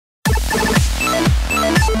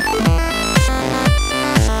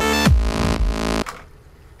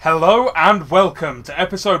Hello and welcome to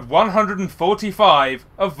episode 145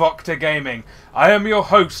 of VocTerGaming. I am your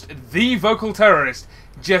host, the vocal terrorist,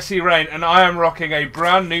 Jesse Rain, and I am rocking a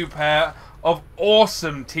brand new pair of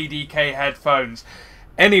awesome TDK headphones.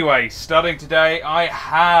 Anyway, starting today, I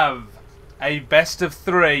have a best of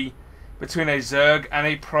three between a Zerg and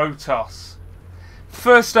a Protoss.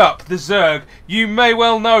 First up, the Zerg. You may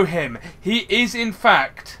well know him. He is, in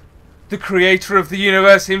fact, the creator of the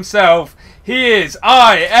universe himself. He is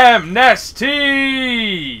IMNesTea!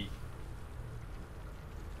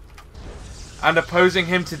 And opposing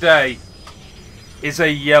him today is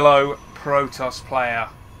a yellow Protoss player.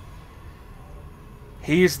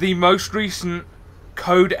 He is the most recent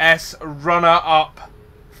Code S runner-up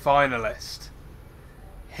finalist.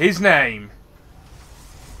 His name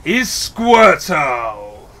is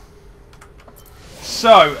Squirtle.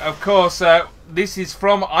 So, of course, this is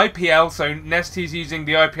from IPL, so IMNesTea is using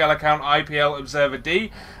the IPL account IPL Observer D,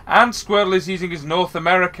 and Squirtle is using his North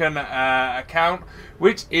American account,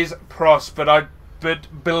 which is Pros. But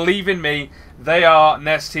believe in me, they are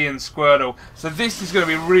IMNesTea and Squirtle. So this is going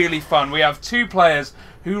to be really fun. We have two players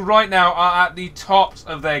who right now are at the tops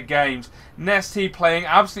of their games. IMNesTea playing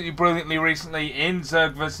absolutely brilliantly recently in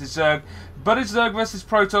Zerg vs Zerg, but his Zerg vs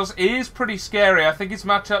Protoss is pretty scary. I think his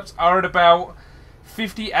matchups are at about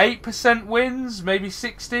 58% wins, maybe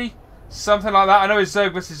 60, something like that. I know his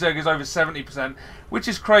Zerg vs Zerg is over 70%, which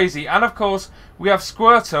is crazy. And of course, we have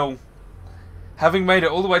Squirtle, having made it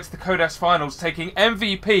all the way to the Code S finals, taking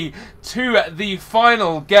MVP to the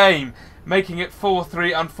final game, making it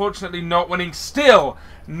 4-3. Unfortunately, not winning, still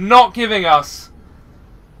not giving us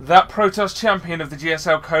that Protoss champion of the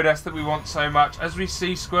GSL Code S that we want so much. As we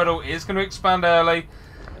see, Squirtle is going to expand early.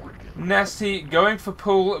 IMNesTea going for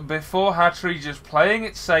pool before hatchery, just playing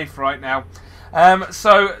it safe right now.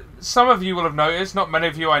 So some of you will have noticed, not many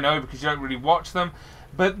of you I know because you don't really watch them,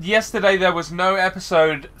 but yesterday there was no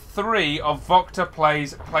episode 3 of Vocter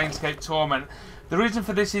Plays Planescape Torment. The reason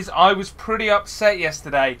for this is I was pretty upset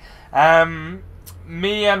yesterday.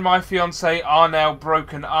 Me and my fiance are now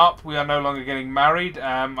broken up. We are no longer getting married.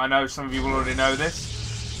 I know some of you will already know this.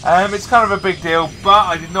 It's kind of a big deal, but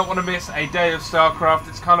I did not want to miss a day of Starcraft.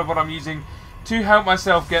 It's kind of what I'm using to help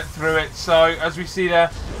myself get through it. So, as we see there,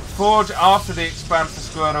 Forge after the expand for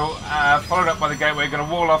Squirtle, followed up by the Gateway, going to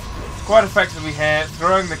wall off quite effectively here,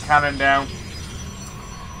 throwing the cannon down.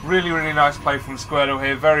 Really, really nice play from Squirtle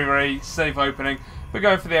here. Very, very safe opening. We're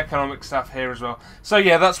going for the economic stuff here as well. So,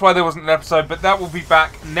 yeah, that's why there wasn't an episode, but that will be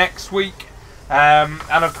back next week. And,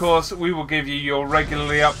 of course, we will give you your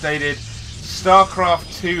regularly updated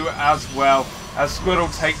Starcraft 2 as well, as Squirtle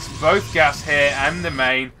takes both gas here and the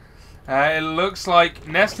main. It looks like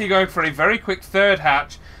IMNesTea going for a very quick third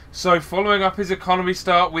hatch, so following up his economy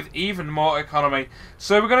start with even more economy.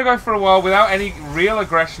 So we're going to go for a while without any real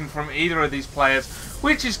aggression from either of these players,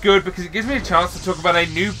 which is good because it gives me a chance to talk about a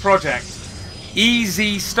new project,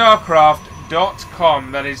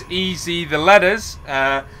 EasyStarcraft.com. That is easy, the letters,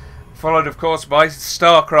 followed of course by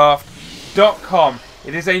Starcraft.com.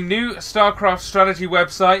 It is a new StarCraft strategy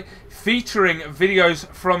website featuring videos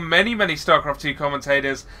from many, many StarCraft 2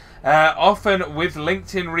 commentators, often with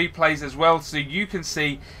LinkedIn replays as well, so you can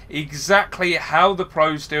see exactly how the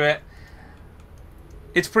pros do it.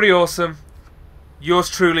 It's pretty awesome. Yours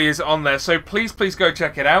truly is on there, so please, please go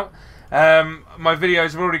check it out. My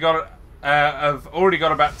videos have already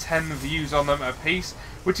got about 10 views on them a piece,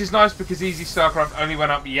 which is nice because Easy Starcraft only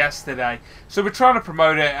went up yesterday. So we're trying to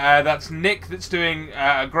promote it. That's Nick that's doing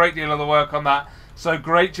a great deal of the work on that. So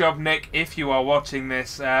great job, Nick, if you are watching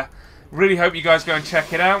this. Really hope you guys go and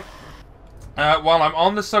check it out. While I'm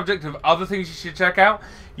on the subject of other things you should check out,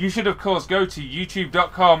 you should, of course, go to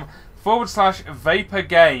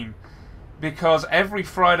youtube.com/VaporGame, because every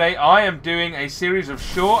Friday I am doing a series of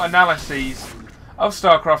short analyses of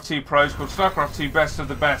StarCraft 2 Pros called StarCraft 2 Best of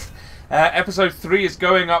the Best. Episode 3 is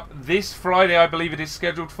going up this Friday, I believe it is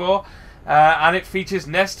scheduled for, and it features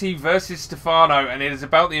IMNesTea versus Stefano, and it is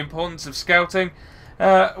about the importance of scouting,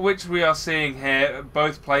 which we are seeing here,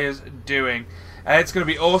 both players doing. It's going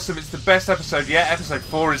to be awesome. It's the best episode yet. Episode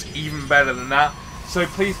 4 is even better than that, so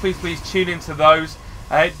please, please, please tune into those.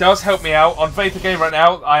 It does help me out. On Vapor Game right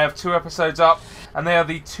now, I have 2 episodes up, and they are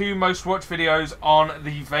the 2 most watched videos on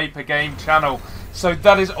the Vapor Game channel. So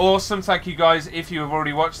that is awesome. Thank you guys if you have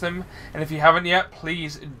already watched them, and if you haven't yet,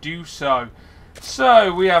 please do so.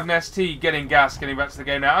 So we have IMNesTea getting gas, getting back to the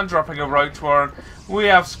game now, and dropping a Roach Warren. We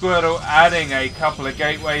have Squirtle adding a couple of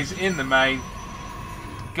gateways in the main,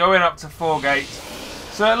 going up to 4 gates.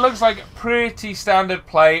 So it looks like pretty standard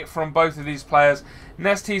play from both of these players.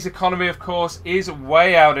 IMNesTea's economy, of course, is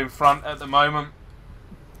way out in front at the moment.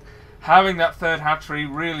 having that third hatchery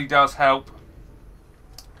really does help.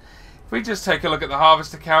 If we just take a look at the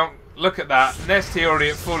harvest account, look at that. IMNesTea already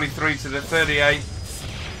at 43 to the 38.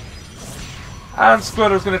 And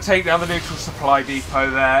Squirtle's going to take down the neutral supply depot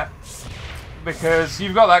there. Because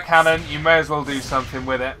you've got that cannon, you may as well do something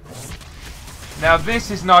with it. Now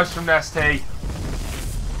this is nice from IMNesTea.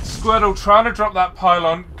 Squirtle trying to drop that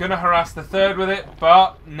pylon, going to harass the third with it,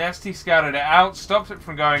 but IMNesTea scouted it out, stops it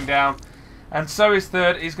from going down. And so his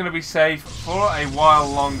third is going to be safe for a while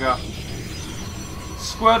longer.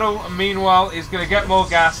 Squirtle, meanwhile, is going to get more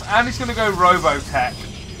gas, and he's going to go Robotech.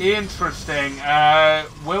 Interesting.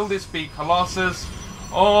 Will this be Colossus,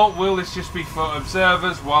 or will this just be for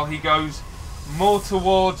observers while he goes more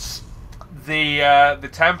towards the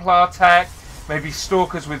Templar tech, maybe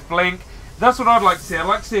Stalkers with Blink? That's what I'd like to see. I'd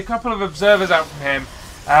like to see a couple of observers out from him,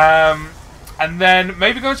 and then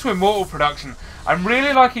maybe go to Immortal production. I'm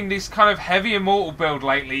really liking this kind of heavy Immortal build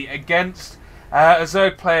lately against a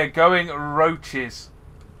Zerg player going Roaches.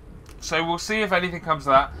 So we'll see if anything comes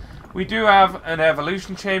of that. We do have an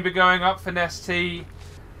evolution chamber going up for IMNesTea.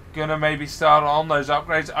 Gonna maybe start on those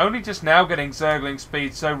upgrades. Only just now getting Zergling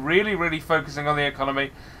speed, so really, really focusing on the economy.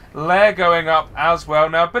 Lair going up as well.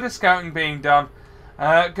 Now a bit of scouting being done.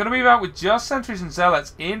 Gonna move out with just sentries and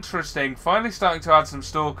zealots. Interesting. Finally starting to add some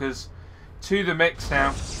stalkers to the mix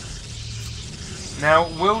now. Now,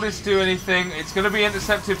 will this do anything? It's going to be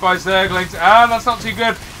intercepted by Zerglings. Ah, that's not too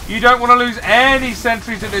good. You don't want to lose any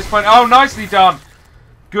sentries at this point. Oh, nicely done.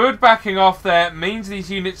 Good backing off there. Means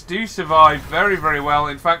these units do survive very, very well.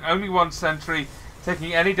 In fact, only one sentry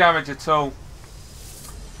taking any damage at all.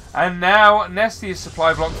 And now, IMNesTea is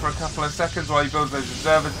supply blocked for a couple of seconds while he builds those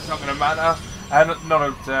observers. It's not going to matter. Not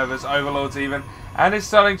observers, overlords even. And is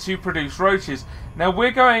starting to produce roaches. Now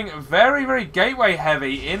we're going very, very gateway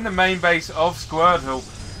heavy in the main base of Squirtle.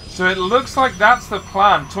 So it looks like that's the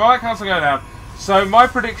plan. Twilight Council go down. So my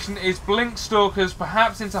prediction is Blink Stalkers,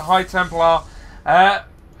 perhaps into High Templar. I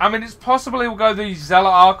mean, it's possible he'll go the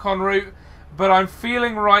Zealot Archon route, but I'm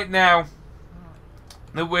feeling right now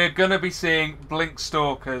that we're going to be seeing Blink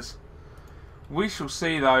Stalkers. We shall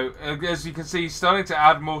see though. As you can see, he's starting to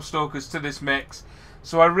add more Stalkers to this mix.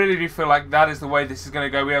 So I really do feel like that is the way this is going to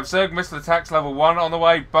go. We have Zerg Missile Attacks level 1 on the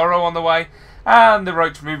way, Burrow on the way, and the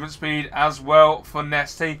Roach movement speed as well for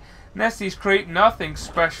IMNesTea. IMNesTea's creep, nothing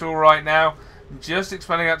special right now. Just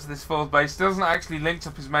expanding out to this fourth base. Doesn't actually link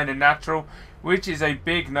up his main and natural, which is a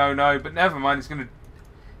big no-no, but never mind, he's going to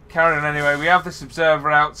carry on anyway. We have this observer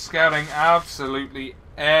out, scouting absolutely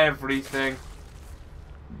everything.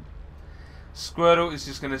 Squirtle is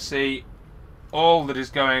just going to see all that is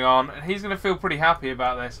going on, and he's going to feel pretty happy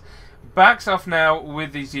about this. Backs off now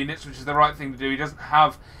with these units, which is the right thing to do. He doesn't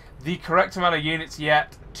have the correct amount of units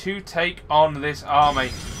yet to take on this army.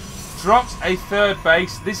 Drops a third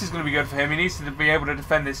base. This is going to be good for him. He needs to be able to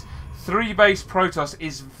defend this. 3-base Protoss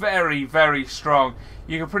is very, very strong.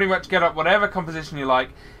 You can pretty much get up whatever composition you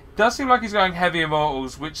like. Does seem like he's going heavy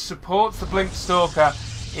Immortals, which supports the Blink Stalker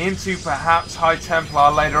into perhaps High Templar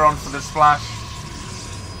later on for the splash.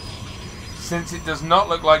 Since it does not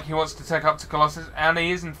look like he wants to take up to Colossus, and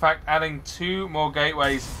he is in fact adding 2 more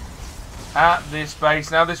gateways at this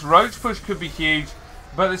base. Now this Roach push could be huge,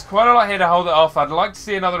 but there's quite a lot here to hold it off. I'd like to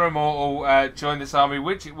see another Immortal join this army,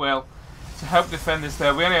 which it will, to help defend this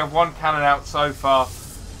there. We only have 1 cannon out so far.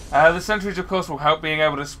 The sentries of course will help being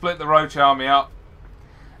able to split the Roach army up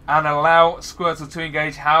and allow Squirtle to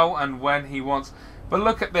engage how and when he wants. But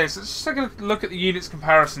look at this. Let's just take a look at the units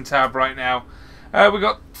comparison tab right now. We've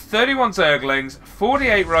got 31 Zerglings,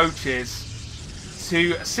 48 Roaches,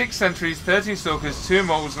 to 6 Sentries, 13 Stalkers, 2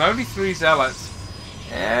 Immortals, and only 3 Zealots.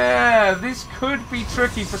 Yeah, this could be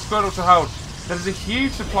tricky for Squirtle to hold. There's a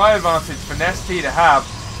huge supply advantage for IMNesTea to have,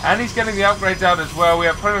 and he's getting the upgrades out as well. We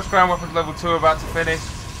have pretty much ground weapons level 2 about to finish.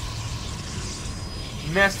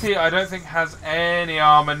 IMNesTea, I don't think, has any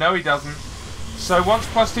armor. No, he doesn't. So once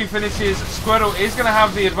 +2 finishes, Squirtle is going to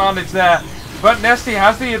have the advantage there. But IMNesTea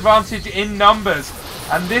has the advantage in numbers.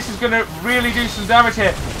 And this is going to really do some damage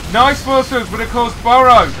here. Nice force fields, but of course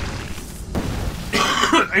Burrow,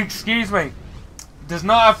 excuse me, does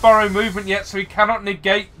not have Burrow movement yet, so he cannot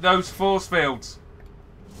negate those force fields.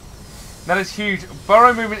 That is huge.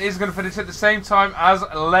 Burrow movement is going to finish at the same time as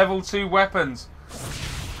level 2 weapons.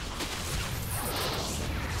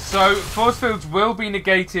 So force fields will be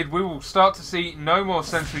negated. We will start to see no more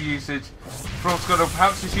sentry usage from Squirtle.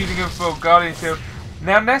 Perhaps just using him for Guardian Shield.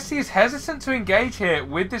 Now IMNesTea is hesitant to engage here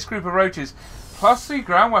with this group of Roaches. +3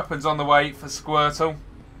 ground weapons on the way for Squirtle.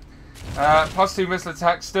 +2 missile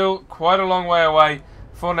attack, still quite a long way away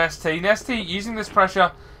for IMNesTea. IMNesTea using this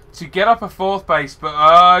pressure to get up a 4th base, but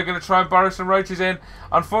I'm going to try and burrow some roaches in.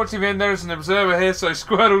 Unfortunately, there is an observer here, so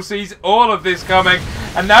Squirtle sees all of this coming,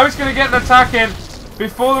 and now he's going to get an attack in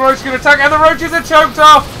before the roaches can attack, and the roaches are choked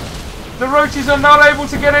off. The roaches are not able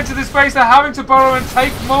to get into this base. They're having to burrow and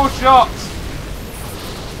take more shots.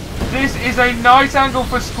 This is a nice angle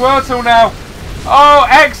for Squirtle now. Oh,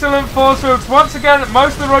 excellent force fields. Once again,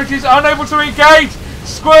 most of the roaches unable to engage.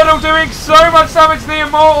 Squirtle doing so much damage. The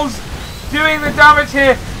Immortals doing the damage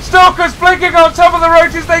here. Stalkers blinking on top of the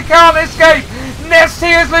roaches. They can't escape.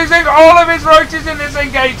 IMNesTea is losing all of his roaches in this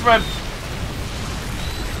engagement.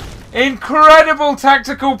 Incredible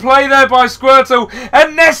tactical play there by Squirtle.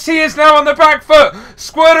 And IMNesTea is now on the back foot.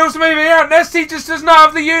 Squirtle's moving out. IMNesTea just does not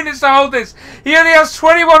have the units to hold this. He only has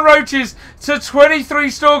 21 roaches to 23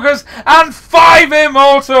 Stalkers and 5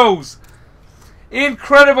 Immortals.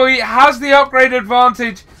 Incredible. He has the upgrade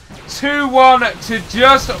advantage. 2-1 to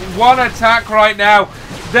just 1 attack right now.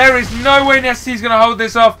 There is no way IMNesTea is going to hold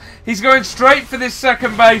this off. He's going straight for this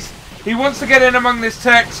 2nd base. He wants to get in among this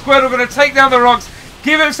tech. Squirtle going to take down the rocks,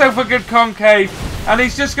 give himself a good concave, and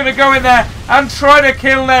he's just going to go in there and try to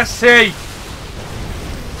kill IMNesTea.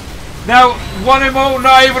 Now, 1 Immortal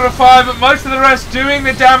not able to fire, but most of the rest doing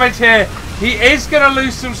the damage here. He is going to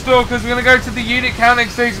lose some Stalkers. We're going to go to the unit counting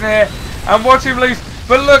season here and watch him lose.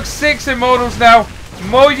 But look, 6 Immortals now.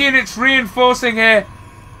 More units reinforcing here.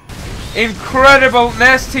 Incredible.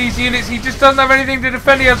 IMNesTea's units. He just doesn't have anything to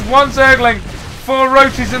defend. He has 1 Zergling, 4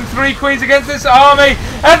 Roaches and 3 Queens against this army.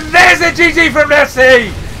 And there's a GG from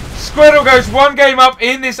IMNesTea. Squirtle goes 1 game up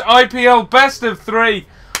in this IPL best of 3.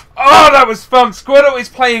 Oh, that was fun. Squirtle is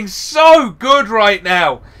playing so good right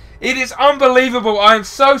now. It is unbelievable. I am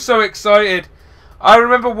so excited. I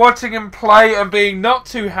remember watching him play and being not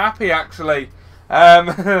too happy, actually,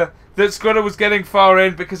 that Squirtle was getting far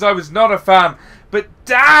in, because I was not a fan. But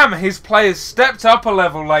damn, his players stepped up a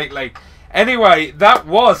level lately. Anyway, that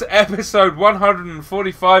was episode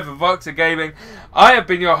 145 of VocTerGaming. I have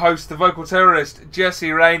been your host, the vocal terrorist,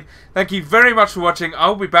 Jesse Rain. Thank you very much for watching.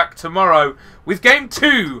 I'll be back tomorrow with Game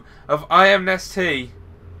 2 of IMNesTea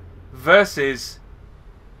versus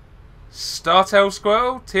Startel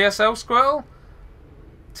Squirtle? TSL Squirtle?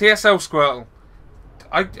 TSL Squirtle.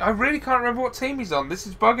 I really can't remember what team he's on. This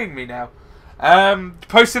is bugging me now.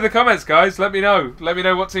 Post in the comments, guys. Let me know. Let me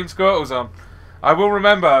know what team Squirtle's on. I will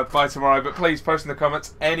remember by tomorrow, but please post in the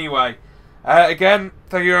comments anyway. Again,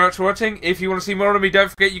 thank you very much for watching. If you want to see more of me, don't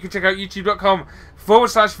forget you can check out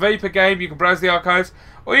youtube.com/VaporGame. You can browse the archives,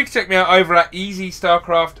 or you can check me out over at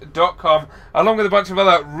easystarcraft.com, along with a bunch of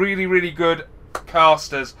other really good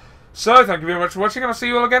casters. So, thank you very much for watching, and I'll see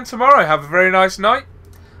you all again tomorrow. Have a very nice night.